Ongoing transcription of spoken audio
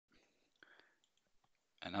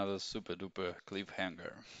Another super duper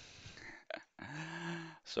cliffhanger.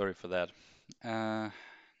 Sorry for that. Uh,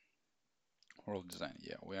 World design.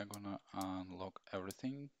 Yeah, we are gonna unlock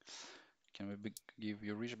everything. Can we give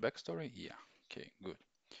you rich backstory? Yeah. Okay, good.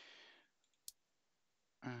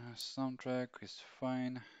 Soundtrack is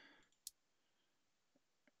fine.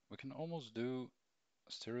 We can almost do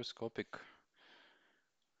stereoscopic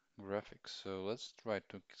graphics, so let's try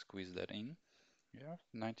to squeeze that in. Yeah,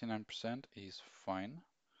 99% is fine.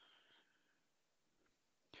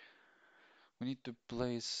 We need to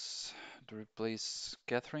replace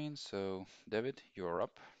Catherine, so David, you're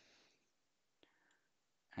up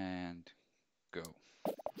and go.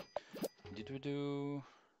 Did we do?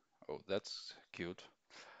 Oh, that's cute.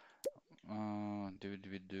 Did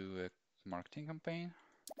we do a marketing campaign?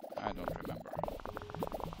 I don't remember.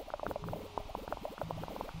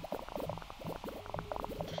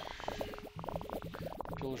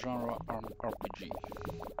 Kill genre RPG.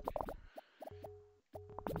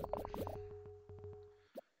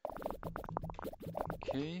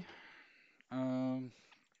 Okay. Um,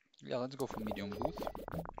 yeah, let's go for medium booth.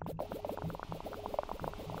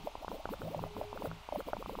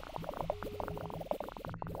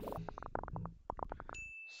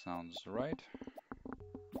 Sounds right.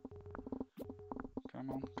 Come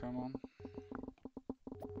on, come on.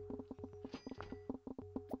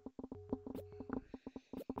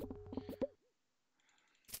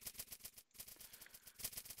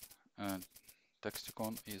 And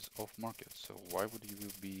Texticon is off market, so why would you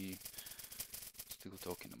be still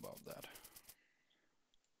talking about that?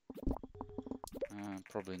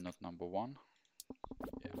 Probably not number one.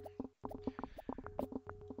 Yeah.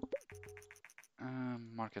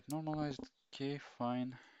 Market normalized. Okay,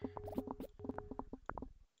 fine.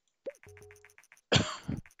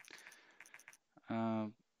 Uh,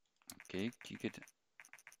 okay, kick it.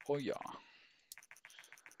 Oh yeah,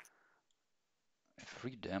 a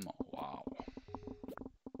free demo. Wow.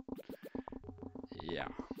 Yeah,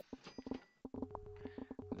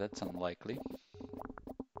 that's unlikely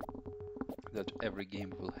that every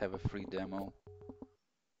game will have a free demo.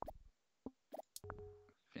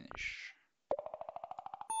 Finish.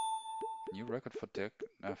 New record for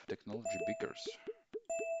technology beakers.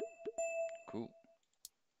 Cool.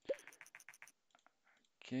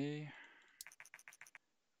 Okay.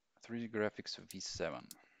 3D graphics V7.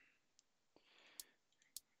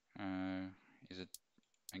 Uh, is it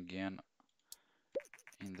again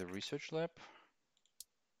in the research lab?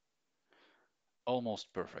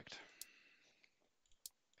 Almost perfect.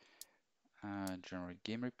 Generate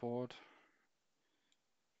game report.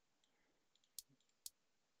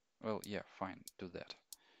 Well, yeah, fine, do that.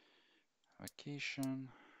 Vacation,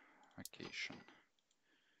 vacation.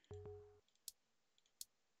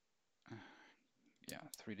 Yeah,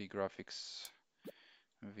 3D graphics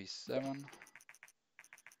V7.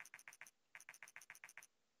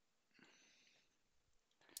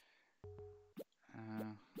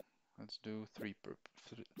 Uh, let's do three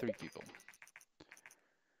people.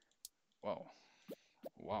 Wow,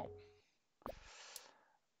 wow.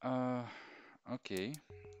 Uh, okay,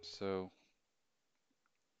 so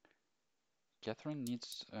Catherine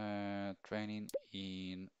needs training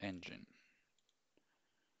in engine.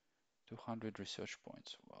 200 research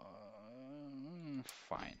points.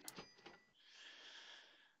 Fine.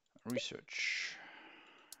 Research.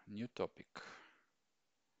 New topic.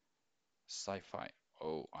 Sci-fi.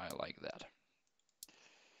 Oh, I like that.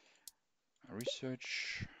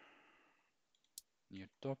 Research. New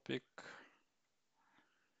topic.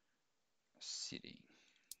 City.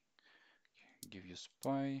 Give you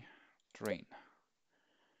spy. Train.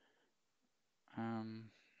 Um,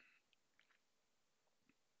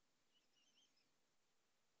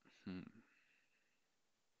 hmm.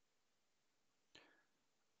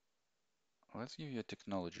 Let's give you a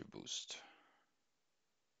technology boost.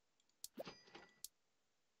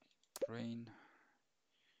 Train.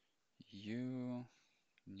 You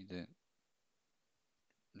need a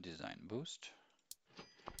design boost.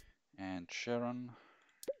 And Sharon.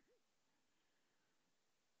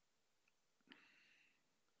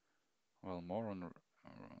 Well, more on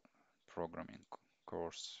programming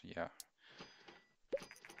course. Yeah.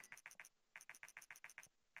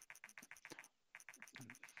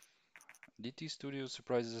 DT Studio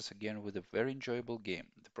surprises us again with a very enjoyable game.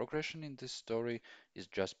 The progression in this story is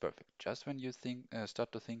just perfect. Just when you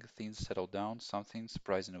start to think things settle down, something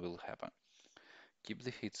surprising will happen. Keep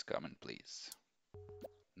the hits coming, please.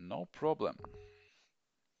 No problem.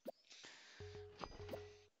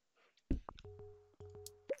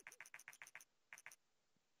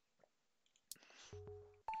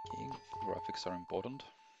 Okay, graphics are important.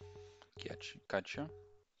 Gotcha.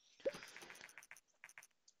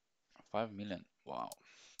 5 million. Wow.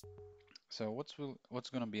 So what's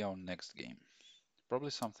gonna be our next game?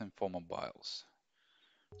 Probably something for mobiles.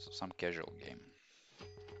 So some casual game.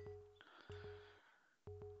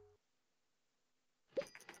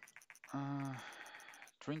 Uh,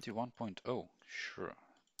 Trinity 1.0. Sure.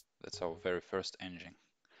 That's our very first engine.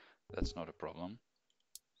 That's not a problem.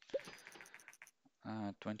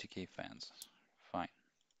 20k fans. Fine.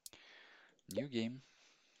 New game.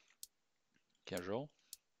 Casual.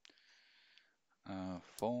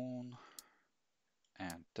 Phone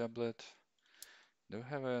and tablet. Do you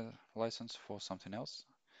have a license for something else?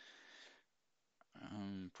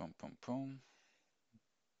 Pum pum pum.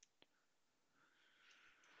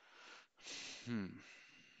 Hmm.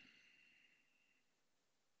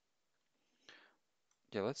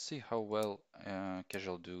 Yeah, let's see how well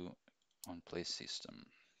casual do on play system.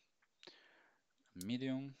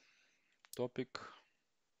 Medium topic.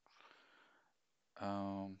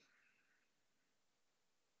 Um,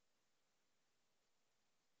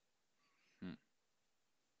 hmm.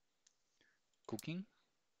 Cooking?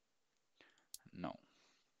 No,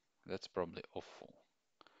 that's probably awful.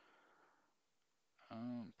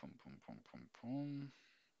 Pum pum pum pum pum.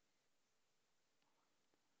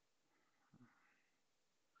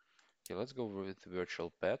 Okay, let's go with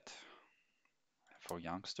virtual pet for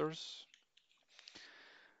youngsters.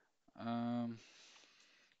 Um,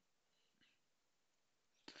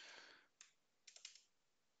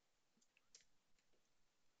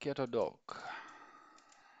 Get a dog.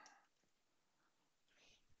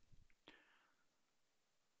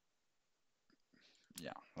 Yeah,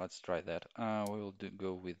 let's try that. We will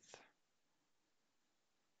go with.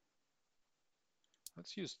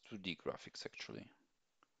 Let's use 2D graphics actually.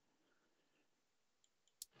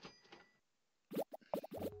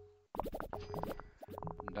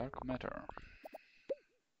 Dark matter.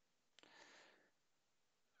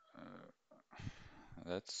 Uh,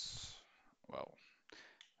 that's well.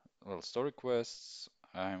 Well, story quests.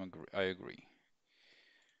 I agree.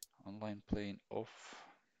 Online playing off.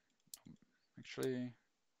 Actually,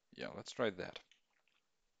 yeah, let's try that.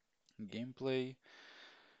 Gameplay.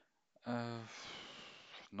 Uh,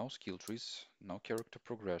 no skill trees, no character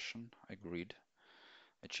progression. Agreed.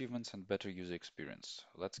 Achievements and better user experience.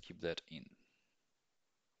 Let's keep that in.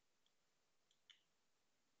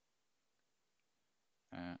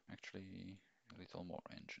 Actually, a little more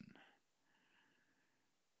engine.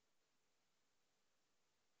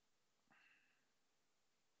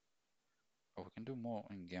 Oh, we can do more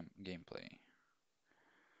in gameplay.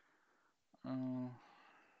 Uh,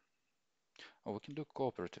 oh, we can do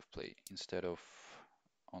cooperative play instead of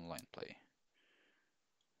online play.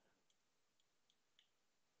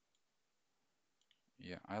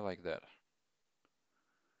 Yeah, I like that.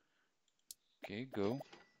 Okay, go.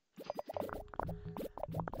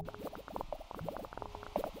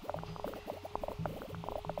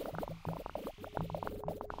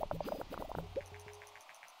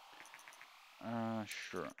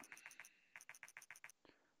 Sure.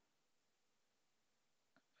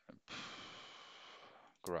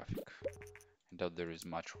 Graphic. I doubt there is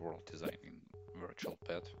much world design in virtual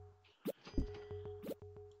pet.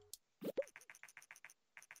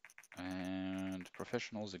 And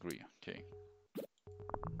professionals agree. Okay.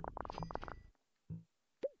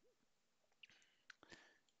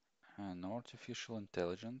 And artificial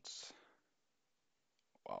intelligence.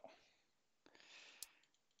 Wow.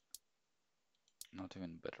 Not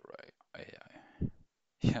even better AI.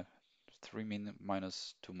 Yeah. 3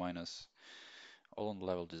 minus 2 minus. All on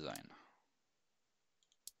level design.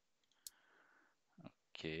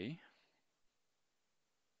 Okay.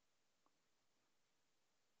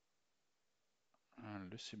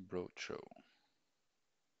 Lucy Broadshow.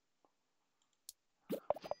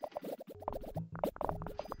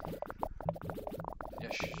 Yeah,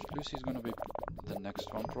 Lucy is gonna be the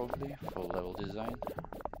next one probably for level design.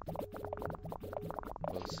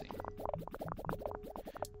 We'll see.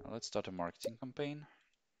 Let's start a marketing campaign.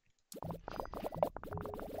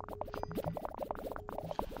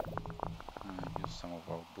 Use some of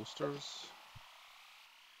our boosters.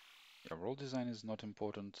 Yeah, world design is not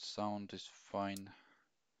important. Sound is fine.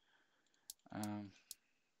 Um,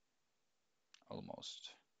 Almost.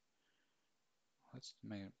 Let's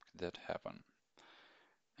make that happen.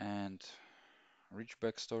 And rich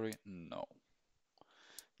backstory? No.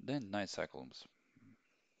 Then night cycles.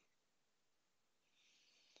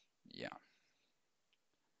 Yeah.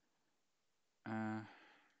 Can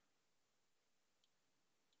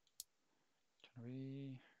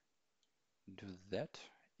we do that?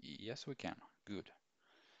 Yes, we can. Good.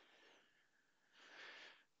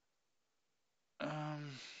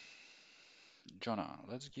 Um, Jonah,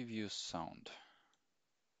 let's give you sound.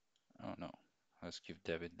 Oh no, let's give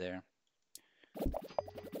David there.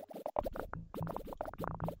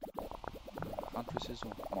 Countries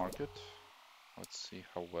market. Let's see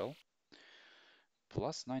how well.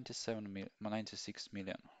 Plus 96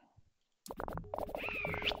 million.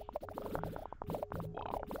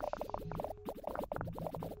 Wow.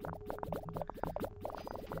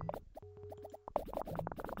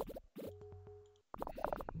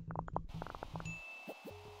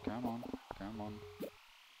 Come on, come on.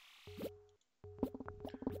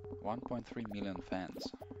 1.3 million fans.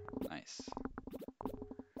 Nice.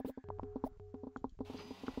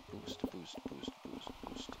 Boost, boost, boost, boost,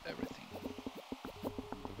 boost, everything.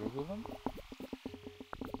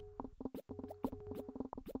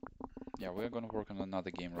 Yeah, we're gonna work on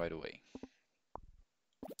another game right away.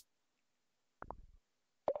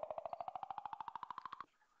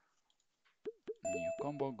 New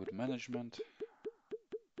combo, good management.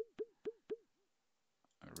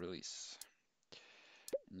 Release.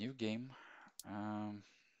 New game. Um,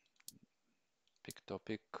 Pick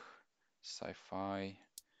topic. Sci-fi.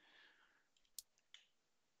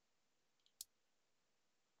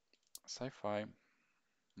 Sci-fi.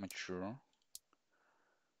 Mature.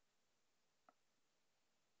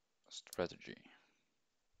 Strategy.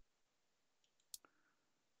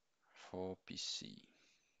 For PC.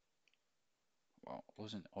 Wow,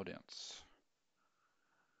 losing audience.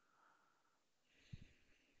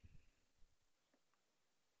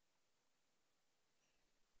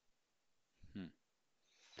 Hmm.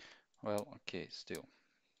 Well, okay, still.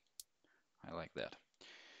 I like that.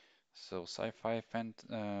 So sci-fi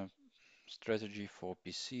strategy for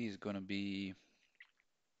PC is gonna be,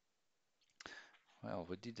 well,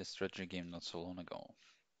 we did a strategy game not so long ago.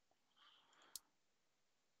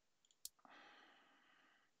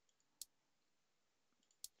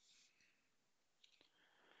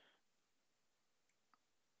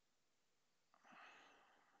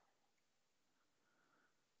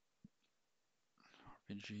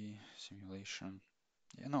 RPG, simulation.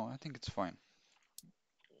 Yeah, no, I think it's fine.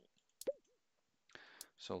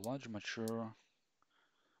 So large, mature,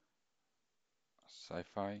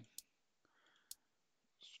 sci-fi,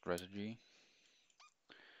 strategy,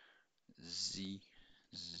 Z,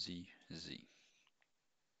 Z, Z.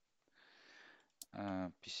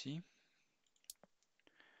 PC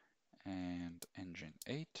and engine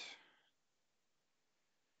 8.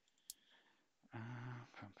 Pum,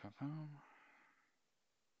 pum, pum.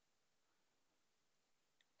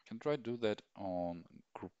 Can try to do that on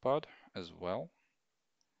GroupPad as well.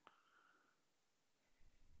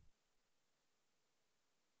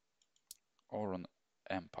 Or on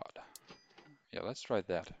MPod. Yeah, let's try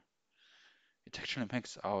that. It actually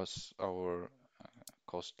makes our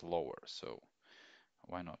cost lower, so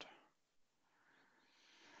why not?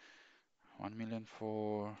 1 million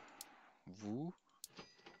for Woo.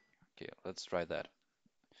 Okay, let's try that.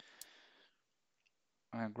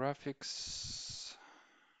 Graphics.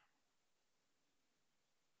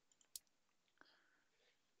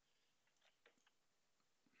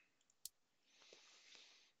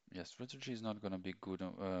 Yeah, strategy is not gonna be good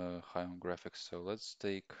high on graphics, so let's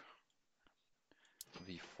take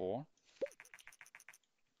V4.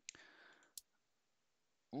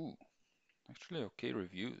 Ooh, actually okay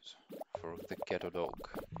reviews for the Ghetto Dog.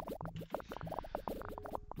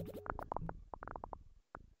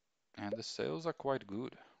 And the sales are quite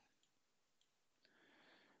good.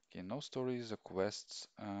 Okay, no stories or quests,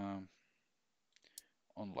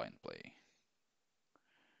 online play.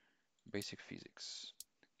 Basic physics.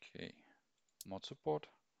 Okay, mod support.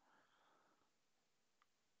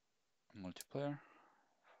 Multiplayer.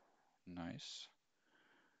 Nice.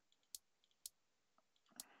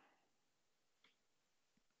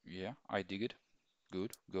 Yeah, I dig it.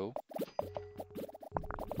 Good, go.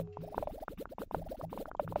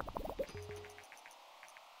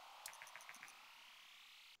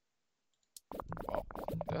 Wow,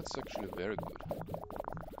 that's actually very good.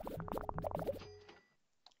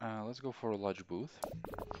 Let's go for a large booth.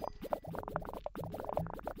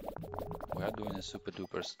 We are doing a super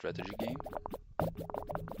duper strategy game.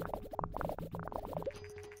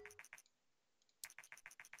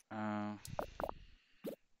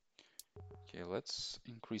 Okay, let's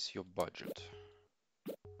increase your budget.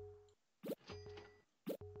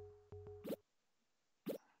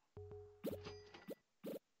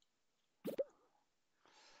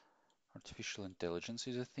 Artificial intelligence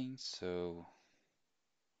is a thing, so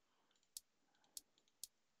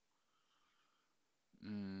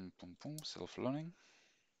self-learning.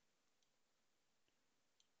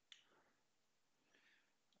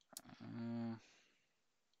 Uh,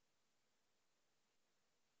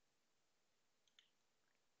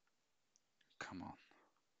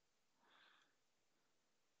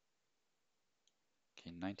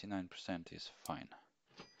 99% is fine.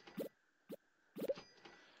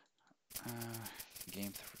 Uh,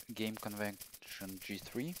 game convention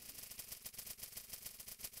G3.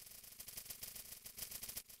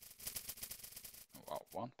 Wow,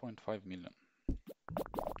 1.5 million.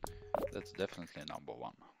 That's definitely number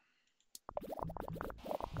one.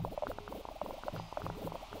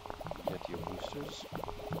 Get your boosters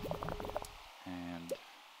and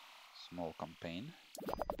small campaign.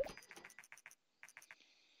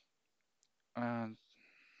 And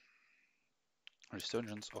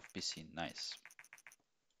resurgence of PC, nice.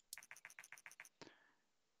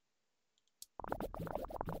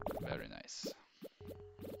 Very nice.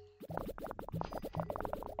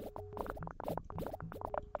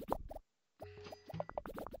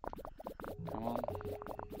 Come on.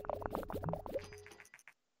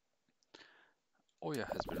 Oya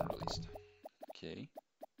has been released. Okay.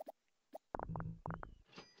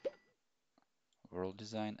 World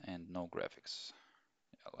design and no graphics.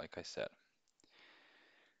 Yeah, like I said,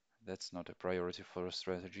 that's not a priority for a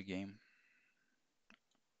strategy game.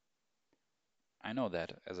 I know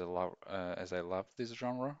that as I love this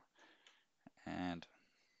genre, and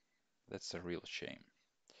that's a real shame.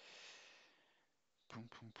 Boom,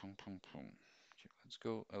 boom, boom, boom, boom. Okay, let's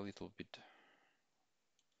go a little bit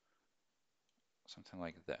something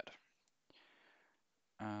like that.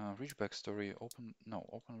 Rich backstory, open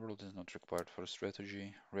world is not required for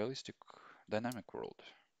strategy. Realistic, dynamic world.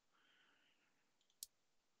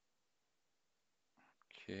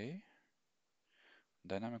 Okay.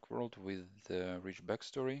 Dynamic world with rich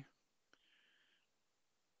backstory.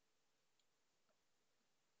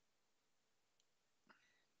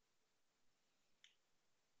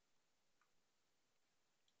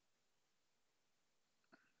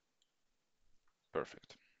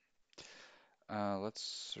 Perfect.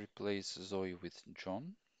 Let's replace Zoe with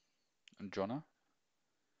Jonah.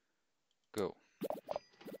 Go.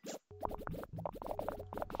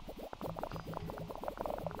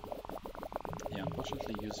 Yeah,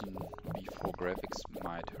 unfortunately using V4 graphics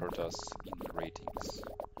might hurt us in ratings.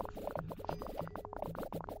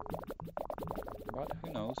 But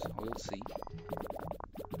who knows, we'll see.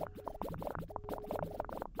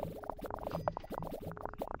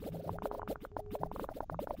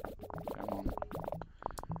 Come on.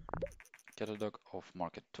 Catalog of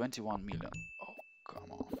market 21 million. Oh,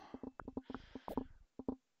 come on.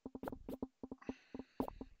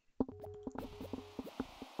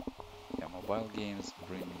 Yeah, mobile games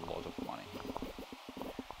bring a lot of money.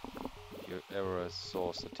 If you ever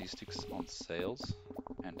saw statistics on sales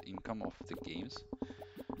and income of the games,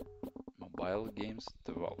 mobile games,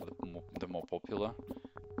 the more popular,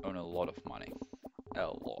 earn a lot of money. A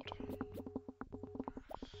lot.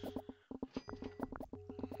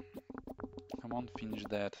 Come on, finish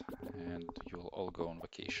that, and you'll all go on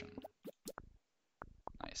vacation.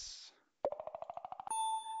 Nice.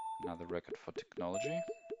 Another record for technology.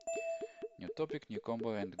 New topic, new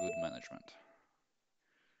combo, and good management.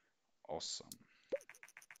 Awesome.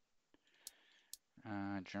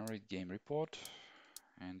 Generate game report,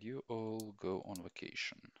 and you all go on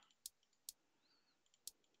vacation.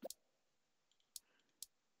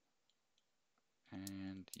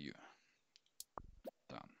 And you.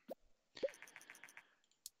 Done.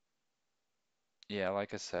 Yeah,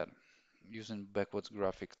 like I said, using backwards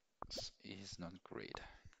graphics is not great.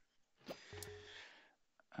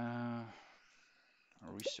 Uh,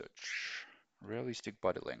 Research. Realistic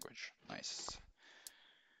body language. Nice.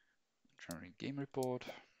 Generate game report.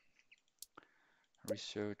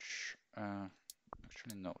 Research.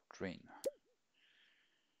 Actually, no. Train.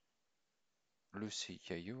 Lucy,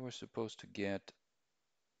 yeah, you were supposed to get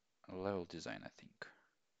a level design, I think.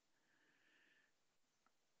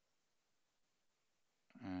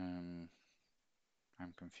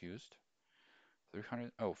 I'm confused.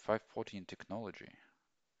 300. Oh, 540 in technology.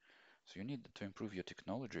 So you need to improve your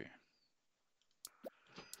technology.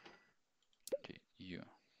 Okay, you.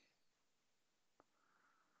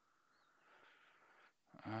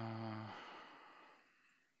 Uh,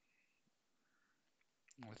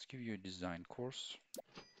 let's give you a design course.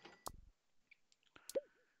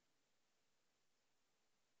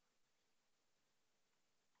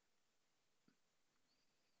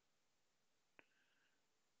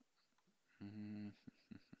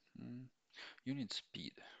 You need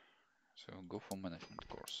speed, so go for management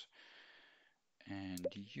course. And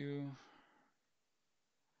you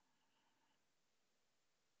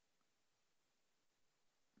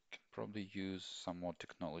can probably use some more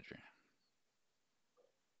technology.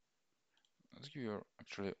 Let's give you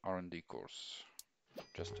actually R&D course,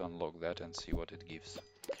 just to unlock that and see what it gives.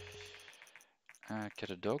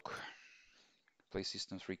 Get a dog. Play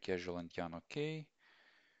system 3 casual and Yan okay.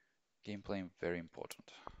 Gameplay very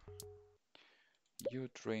important. You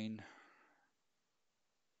train.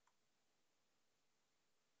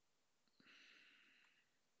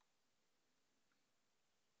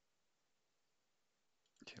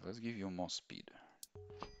 Okay, let's give you more speed.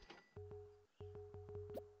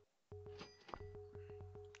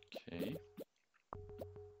 Okay.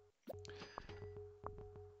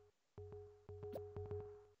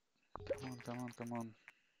 Come on, come on, come on.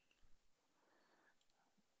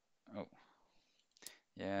 Oh,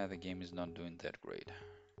 yeah, the game is not doing that great.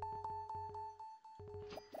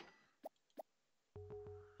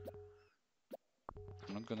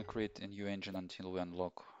 I'm not gonna create a new engine until we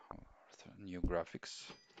unlock new graphics.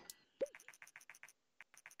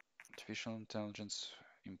 Artificial intelligence,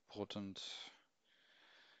 important.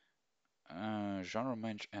 Genre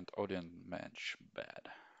match and audience match, bad.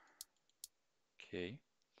 Okay,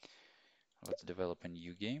 let's develop a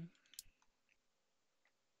new game.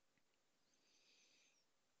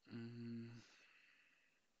 Mm,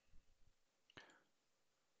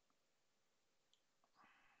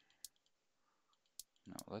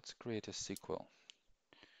 no, let's create a sequel.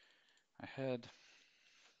 I had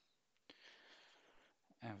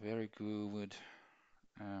a very good.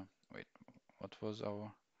 Uh, Wait, what was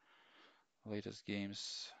our latest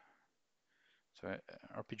games? So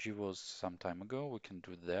RPG was some time ago. We can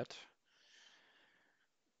do that,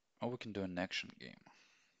 or we can do an action game.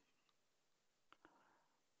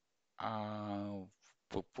 Uh,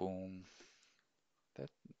 Boom, boom. That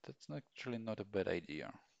that's actually not a bad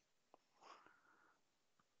idea.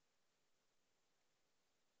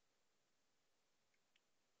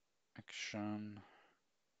 Action,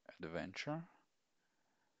 adventure.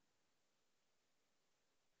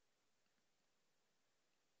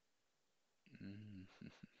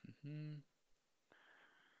 Mhm.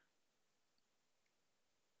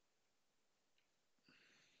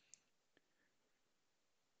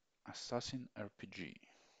 Assassin RPG,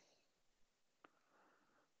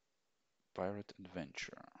 pirate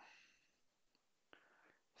adventure,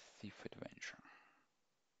 thief adventure.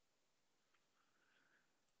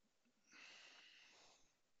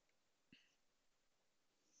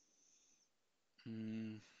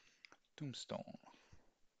 Mm, Tombstone.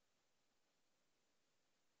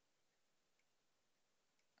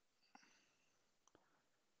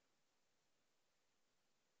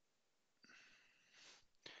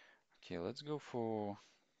 Okay, let's go for,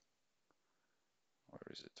 where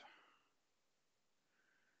is it?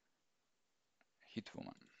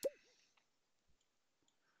 Hitwoman.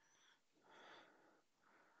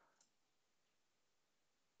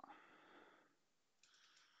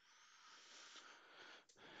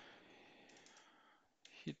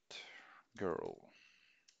 Hit girl.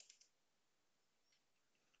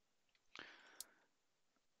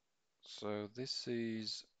 So this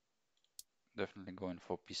is definitely going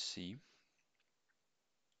for PC.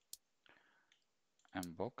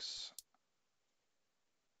 Mbox.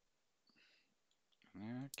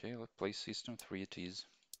 Okay, let's play System 3 it is.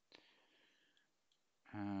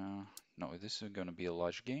 No, this is gonna be a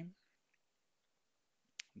large game.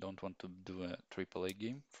 Don't want to do a AAA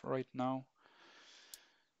game for right now.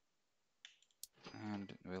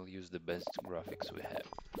 And we'll use the best graphics we have.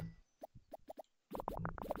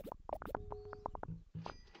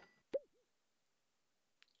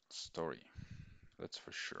 Story, that's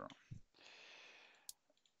for sure.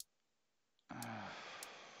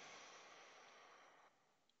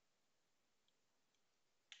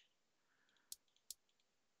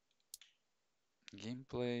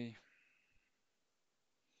 Gameplay.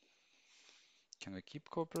 Can we keep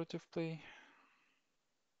cooperative play?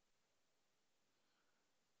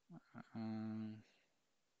 Um,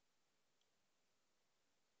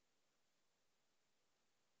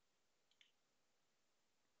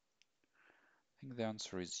 I think the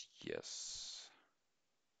answer is yes.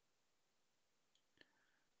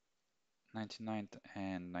 99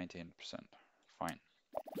 and 98%. Fine.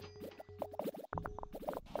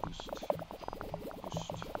 Boost.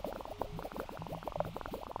 Boost.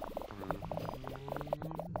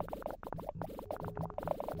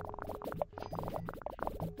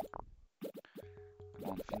 Come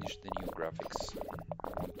on, finish the new graphics. I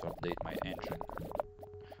want to update my engine.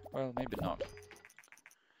 Well, maybe not.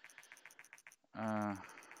 Uh,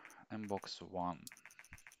 Mbox 1.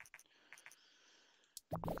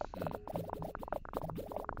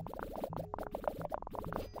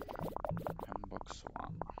 Mbox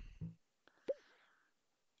 1.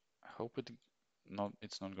 I hope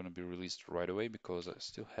it's not going to be released right away because I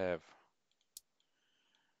still have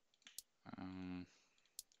um,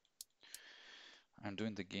 I'm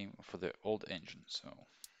doing the game for the old engine, so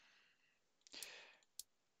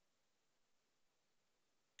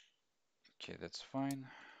okay, that's fine.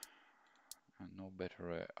 And no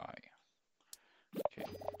better AI. Okay.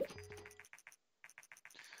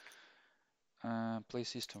 Play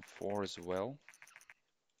System 4 as well.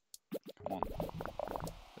 Come on,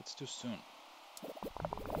 that's too soon.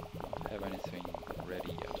 Don't have anything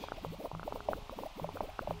ready yet.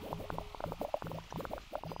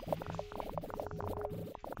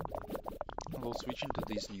 Although switching to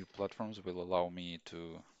these new platforms will allow me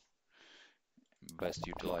to best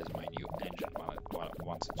utilize my new engine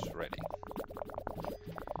once it's ready.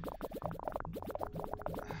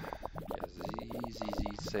 Yes,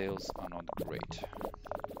 these sales are not great.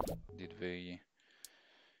 Did we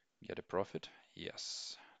get a profit?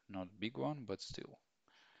 Yes. Not a big one, but still.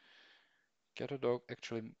 Catadog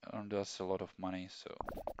actually earned us a lot of money, so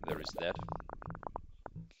there is that.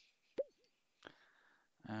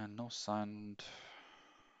 And no sound,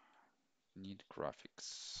 need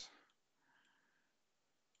graphics.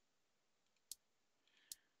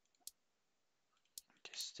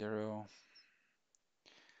 Okay, stereo.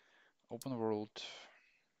 Open world,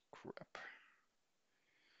 crap.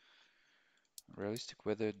 Realistic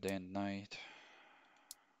weather, day and night.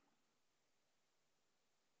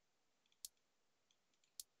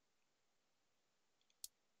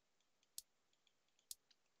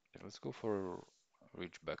 Okay, let's go for a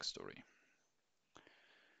rich backstory.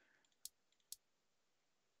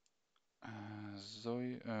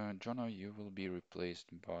 Jono, you will be replaced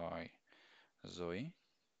by Zoe.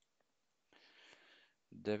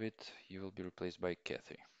 David, you will be replaced by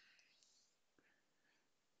Kathy.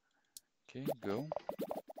 Okay, go.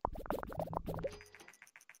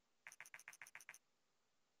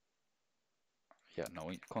 Yeah,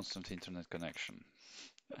 no, constant internet connection.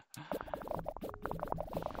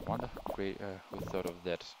 I wonder who thought of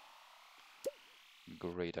that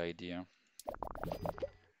great idea.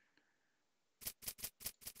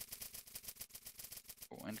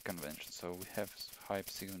 Oh, and convention. So we have Hype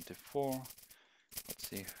 74. Let's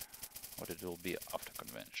see what it will be after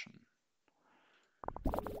convention.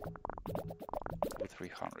 With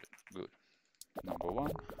 300. Good. Number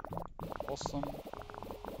one. Awesome.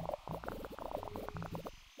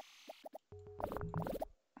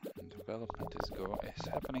 Development is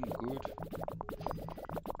happening good.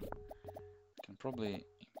 Can probably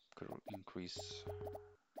increase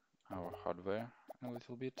our hardware a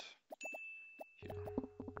little bit. Here,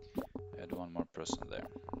 add one more person there.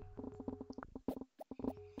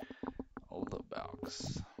 All the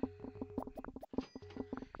bugs.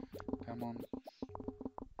 Come on.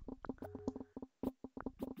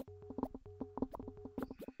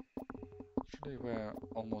 Actually, we're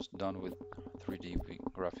almost done with 3D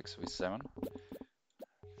graphics with 7.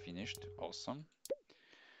 Finished. Awesome.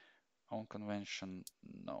 On convention,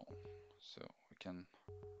 no. So we can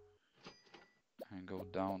go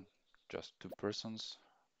down just 2 persons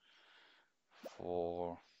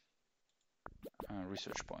for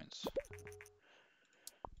research points.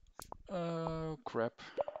 Crap.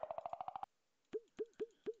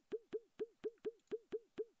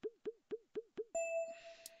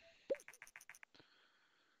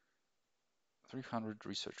 $300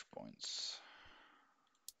 research points.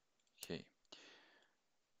 Okay.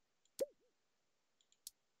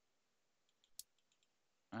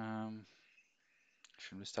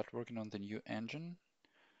 Should we start working on the new engine?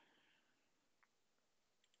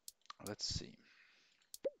 Let's see.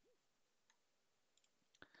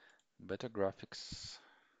 Better graphics.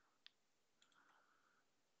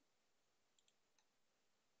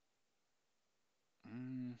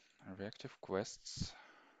 Reactive quests.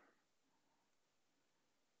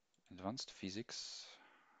 Advanced physics.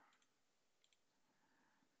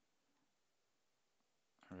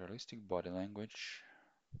 Realistic body language.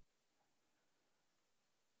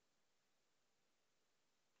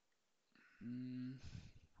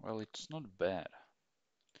 Well, it's not bad.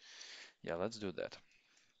 Yeah, let's do that.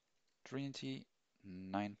 Trinity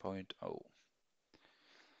 9.0.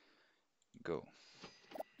 Go.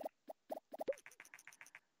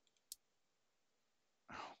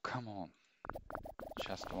 Oh, come on.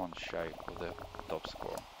 Just one shy of the top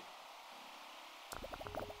score.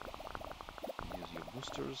 Use your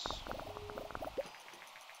boosters.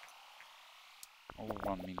 Over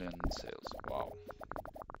 1 million in sales. Wow.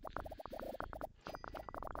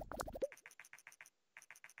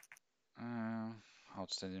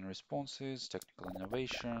 Outstanding responses, technical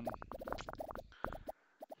innovation.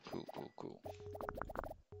 Cool, cool, cool.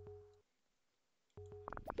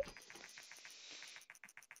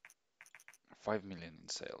 $5 million in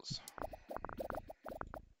sales.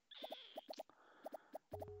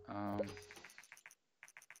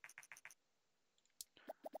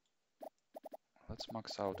 let's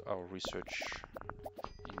max out our research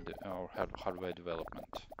in our hardware development.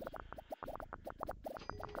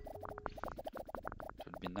 It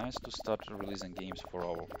would be nice to start releasing games for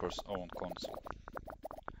our own console.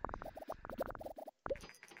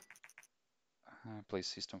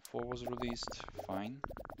 PlayStation 4 was released, fine.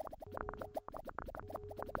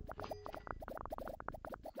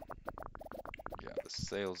 Yeah, the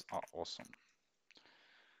sales are awesome.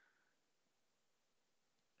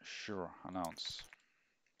 Sure, announce.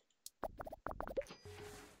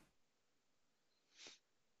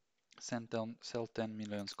 Sell 10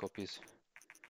 million copies